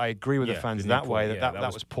I agree with the fans that way,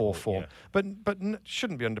 that was poor form. Yeah. But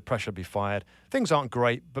shouldn't be under pressure to be fired. Things aren't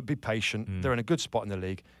great, but be patient. They're in a good spot in the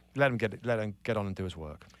league. Let him get on and do his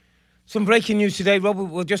work. Some breaking news today, Rob.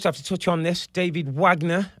 We'll just have to touch on this. David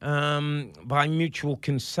Wagner, by mutual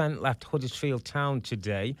consent, left Huddersfield Town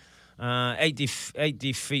today. 8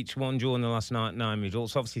 defeats, 1 draw in the last 9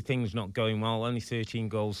 results. Obviously, things not going well. Only 13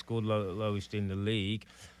 goals scored, lowest in the league.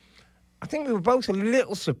 I think we were both a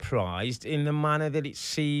little surprised in the manner that it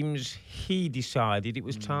seems he decided it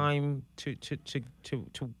was time to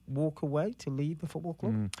walk away, to leave the football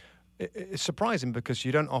club. It's surprising because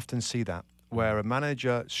you don't often see that, where a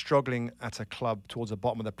manager struggling at a club towards the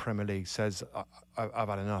bottom of the Premier League says, I've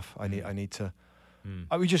had enough. I need to...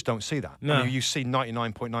 We just don't see that. No. I mean, you see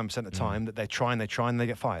 99.9% of the time that they try and they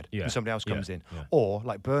get fired. Yeah. And somebody else comes in. Yeah. Or,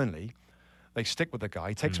 like Burnley, they stick with the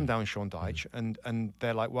guy, takes him down, Sean Dyche, and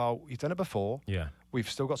they're like, well, he's done it before. Yeah. We've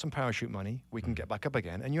still got some parachute money. We can get back up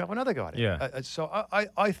again. And you have another guy at it. Yeah. So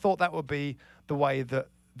I thought that would be the way that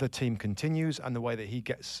the team continues and the way that he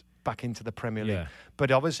gets back into the Premier League. Yeah.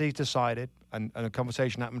 But obviously he's decided, and a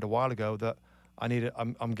conversation happened a while ago, that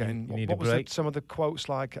I'm getting. What was some of the quotes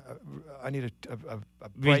like? I need a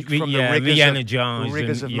break from the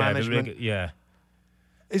rigors of management.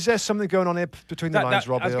 Is there something going on here between the lines,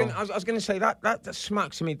 Robbie? I was going to say that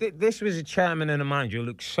smacks to me. This was a chairman and a manager who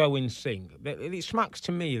looked so in sync. It smacks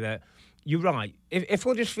to me that you're right. If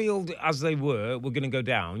Huddersfield, as they were going to go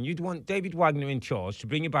down, you'd want David Wagner in charge to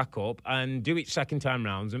bring it back up and do it second time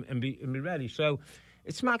rounds and be ready. So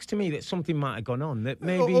it smacks to me that something might have gone on. That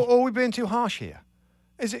maybe, or are we being too harsh here?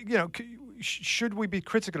 Is it, should we be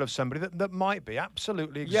critical of somebody that might be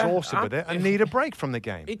absolutely exhausted with it and need a break from the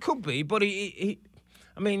game? It could be, but he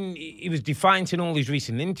was defiant in all his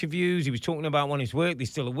recent interviews. He was talking about when his work, there's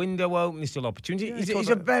still a window open, there's still opportunity. Yeah, he's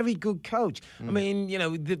a very good coach. I mean,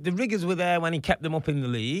 the rigours were there when he kept them up in the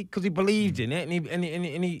league because he believed in it,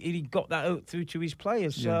 and he got that out through to his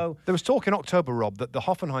players. Yeah. So there was talk in October, Rob, that the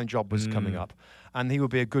Hoffenheim job was coming up, and he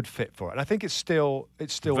would be a good fit for it. And I think it's still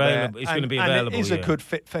available. there. It's going to be available. And it is a good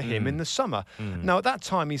fit for him in the summer. Now, at that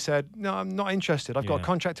time, he said, "No, I'm not interested. I've got a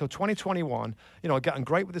contract till 2021. I'm getting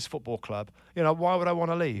great with this football club. Why would I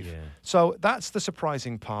want to leave?" Yeah. So that's the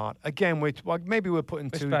surprising part. Again, maybe we're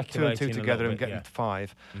putting two and two together and getting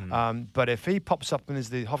 5. But if he pops up and is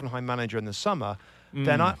the Hoffenheim manager in the summer,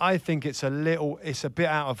 then I think it's a bit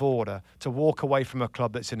out of order to walk away from a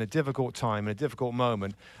club that's in a difficult time, in a difficult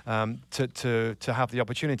moment, to have the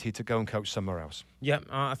opportunity to go and coach somewhere else. Yeah,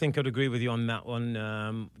 I think I'd agree with you on that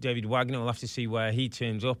one. David Wagner, we'll have to see where he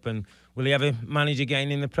turns up, and will he ever manage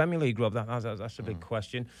again in the Premier League, Rob? That's a big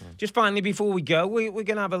question. Just finally, before we go, we're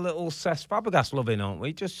going to have a little Cesc Fabregas loving, aren't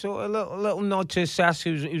we? Just sort of a little nod to Cesc,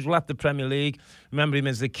 who's left the Premier League. Remember him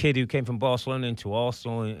as the kid who came from Barcelona into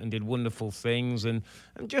Arsenal and did wonderful things, and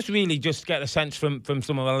just really just get a sense from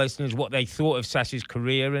some of our listeners what they thought of Cec's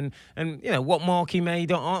career and what mark he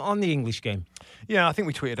made on the English game. Yeah, I think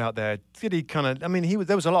we tweeted out there. Did he kind of? I mean,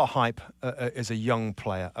 there was a lot of hype as a young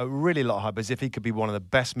player, a really lot of hype, as if he could be one of the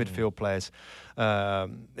best midfield players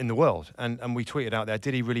in the world. And we tweeted out there,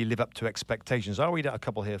 did he really live up to expectations? I'll read out a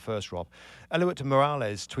couple here first, Rob. Eluit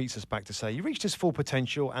Morales tweets us back to say, he reached his full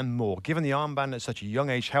potential and more. Given the armband at such a young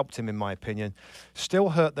age helped him, in my opinion. Still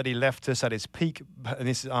hurt that he left us at his peak. And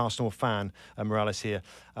this is Arsenal fan, Morales here.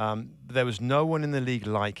 There was no one in the league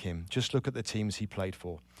like him. Just look at the teams he played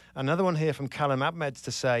for. Another one here from Callum Ahmeds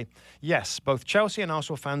to say, yes, both Chelsea and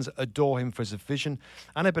Arsenal fans adore him for his vision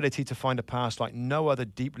and ability to find a pass like no other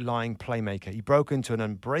deep-lying playmaker. He broke into an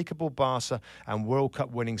unbreakable Barca and World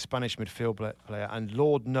Cup winning Spanish midfield player, and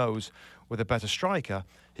Lord knows, with a better striker,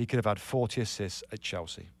 he could have had 40 assists at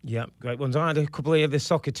Chelsea. Yeah, great ones. I had a couple of the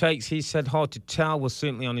soccer takes. He said hard to tell, was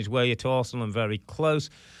certainly on his way to Arsenal and very close.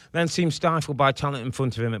 Then seemed stifled by talent in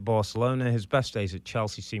front of him at Barcelona. His best days at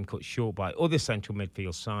Chelsea seemed cut short by other central midfield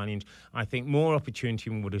signings. I think more opportunity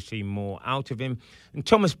would have seen more out of him. And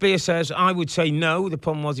Thomas Beer says, I would say no. The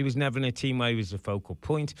problem was he was never in a team where he was the focal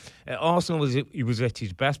point. At Arsenal, he was at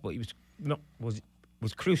his best, but he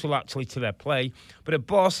was crucial actually to their play. But at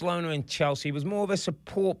Barcelona and Chelsea, he was more of a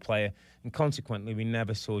support player, and consequently, we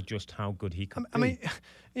never saw just how good he could be. I mean,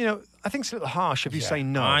 I think it's a little harsh if you say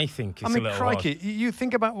no. I think it's a little crikey, harsh. You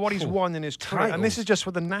think about what he's won in his career, and this is just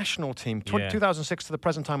for the national team. 2006 to the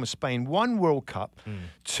present time with Spain, 1 World Cup,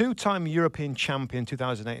 2-time European champion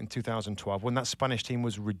 2008 and 2012, when that Spanish team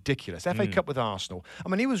was ridiculous. FA Cup with Arsenal. I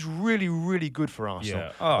mean, he was really, really good for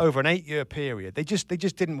Arsenal over an 8-year period. They just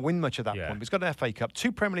didn't win much at that point. But he's got an FA Cup,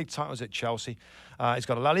 2 Premier League titles at Chelsea. He's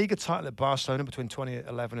got a La Liga title at Barcelona between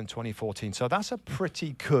 2011 and 2014. So that's a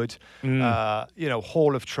pretty good,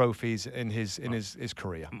 haul of trophies in his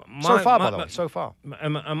career. So far, by the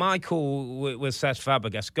way. My call with Cesc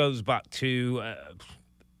Fabregas goes back to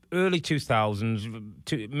early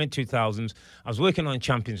 2000s, mid 2000s. I was working on a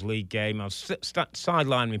Champions League game. I was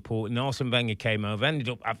sideline reporting. Arsene Wenger came over. Ended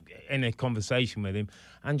up in a conversation with him,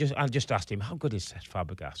 and I just asked him, "How good is Cesc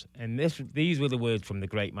Fabregas?" And these were the words from the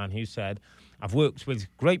great man who said, "I've worked with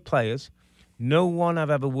great players. No one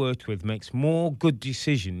I've ever worked with makes more good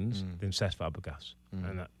decisions than Cesc Fabregas."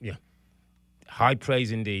 And high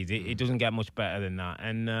praise indeed. It doesn't get much better than that.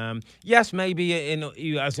 And yes, maybe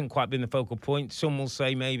he hasn't quite been the focal point. Some will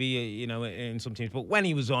say maybe in some teams. But when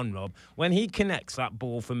he was on, Rob, when he connects that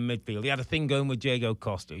ball from midfield, he had a thing going with Diego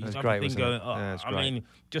Costa. He's had a thing going. I mean,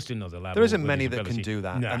 just another level. There isn't many that can do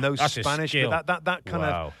that. No, and those Spanish, that kind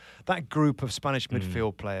of that group of Spanish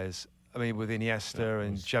midfield players. I mean, with Iniesta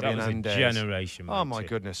and Xavi Hernandez. Generation. Oh my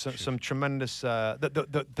goodness, some tremendous.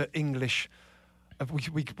 The English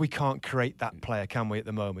we can't create that player, can we, at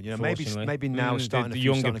the moment? You know, maybe now starting the a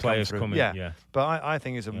few younger players come coming. Yeah. But I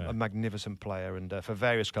think he's a magnificent player, and for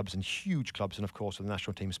various clubs and huge clubs, and of course for the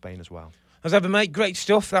national team of Spain as well. As ever, mate, great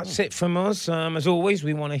stuff. That's it from us. As always,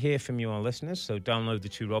 we want to hear from you, our listeners. So download the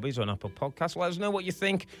Two Robbies on Apple Podcasts. Let us know what you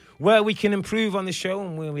think, where we can improve on the show,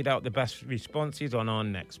 and we'll read out the best responses on our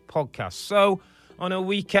next podcast. So, on a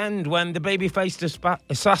weekend when the baby-faced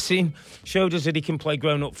assassin showed us that he can play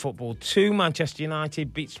grown-up football too, Manchester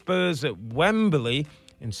United beat Spurs at Wembley,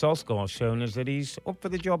 and Solskjaer has shown us that he's up for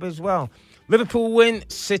the job as well. Liverpool win,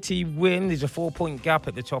 City win. There's a 4-point gap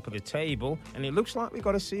at the top of the table, and it looks like we've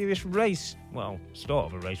got a serious race. Well, start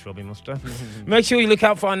of a race, Robbie Mustoe. Make sure you look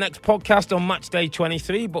out for our next podcast on Match Day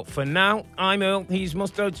 23. But for now, I'm Earle, he's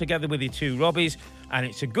Mustoe, together with the Two Robbies, and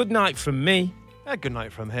it's a good night from me. A good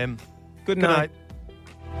night from him. Good night.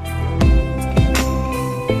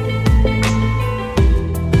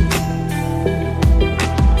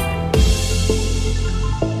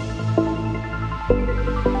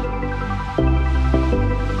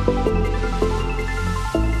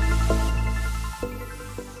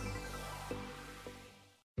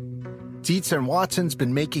 Dietz & Watson's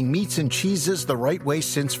been making meats and cheeses the right way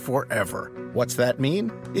since forever. What's that mean?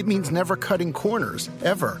 It means never cutting corners,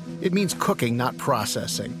 ever. It means cooking, not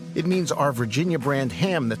processing. It means our Virginia brand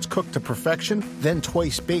ham that's cooked to perfection, then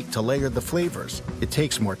twice baked to layer the flavors. It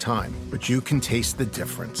takes more time, but you can taste the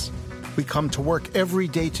difference. We come to work every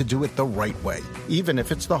day to do it the right way, even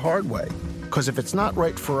if it's the hard way. Because if it's not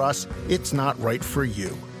right for us, it's not right for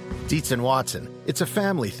you. Dietz & Watson, it's a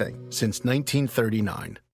family thing since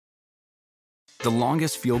 1939. The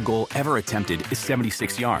longest field goal ever attempted is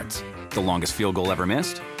 76 yards. The longest field goal ever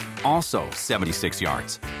missed? Also 76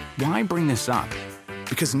 yards. Why bring this up?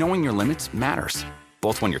 Because knowing your limits matters,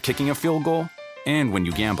 both when you're kicking a field goal and when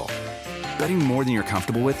you gamble. Betting more than you're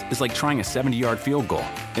comfortable with is like trying a 70-yard field goal.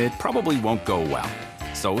 It probably won't go well.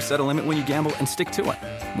 So set a limit when you gamble and stick to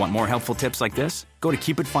it. Want more helpful tips like this? Go to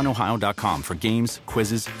keepitfunohio.com for games,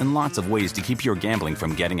 quizzes, and lots of ways to keep your gambling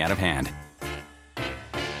from getting out of hand.